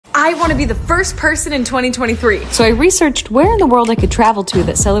I want to be the first person in 2023. So I researched where in the world I could travel to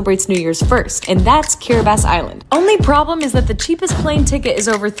that celebrates New Year's first, and that's Kiribati Island. Only problem is that the cheapest plane ticket is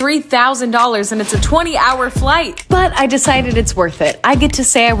over $3,000 and it's a 20-hour flight. But I decided it's worth it. I get to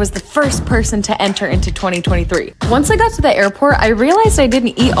say I was the first person to enter into 2023. Once I got to the airport, I realized I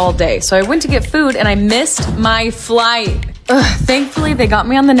didn't eat all day, so I went to get food and I missed my flight. Thankfully, they got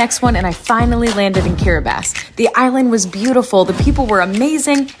me on the next one and I finally landed in Kiribati. The island was beautiful, the people were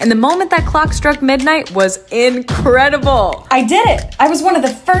amazing, and the moment that clock struck midnight was incredible. I did it! I was one of the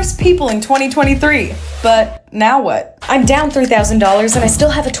first people in 2023. But now what? I'm down $3,000 and I still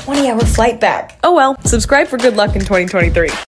have a 20-hour flight back. Oh well, subscribe for good luck in 2023.